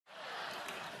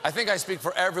I think I speak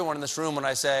for everyone in this room when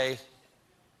I say,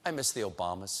 I miss the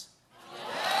Obamas.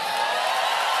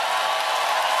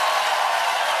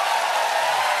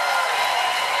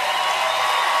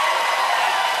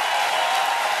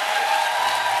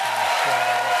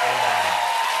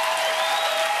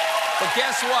 But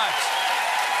guess what?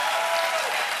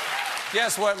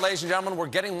 Guess what, ladies and gentlemen? We're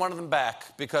getting one of them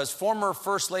back because former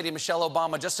First Lady Michelle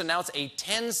Obama just announced a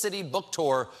 10-city book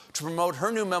tour to promote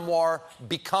her new memoir,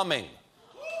 Becoming.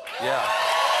 Yeah.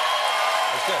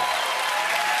 That's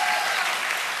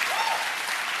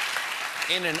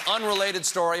good. In an unrelated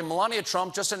story, Melania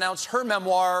Trump just announced her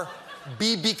memoir,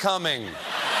 Be Becoming.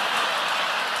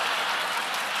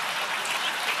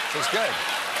 It's good.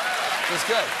 It's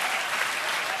good.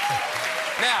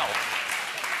 Now,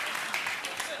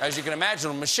 as you can imagine,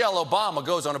 when Michelle Obama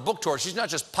goes on a book tour, she's not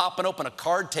just popping open a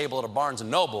card table at a Barnes &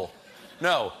 Noble.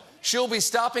 No, she'll be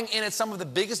stopping in at some of the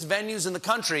biggest venues in the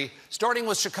country, starting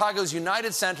with Chicago's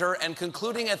United Center and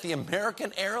concluding at the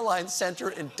American Airlines Center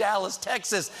in Dallas,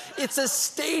 Texas. It's a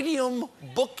stadium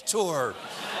book tour.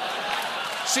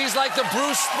 She's like the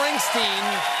Bruce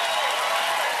Springsteen.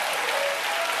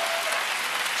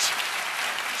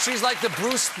 She's like the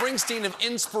Bruce Springsteen of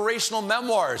inspirational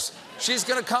memoirs. She's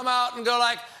gonna come out and go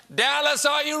like, Dallas,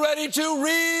 are you ready to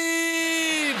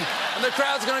read? And the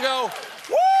crowd's gonna go,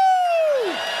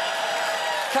 woo!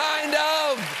 Kind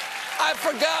of. I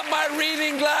forgot my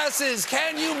reading glasses.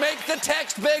 Can you make the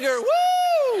text bigger? Woo!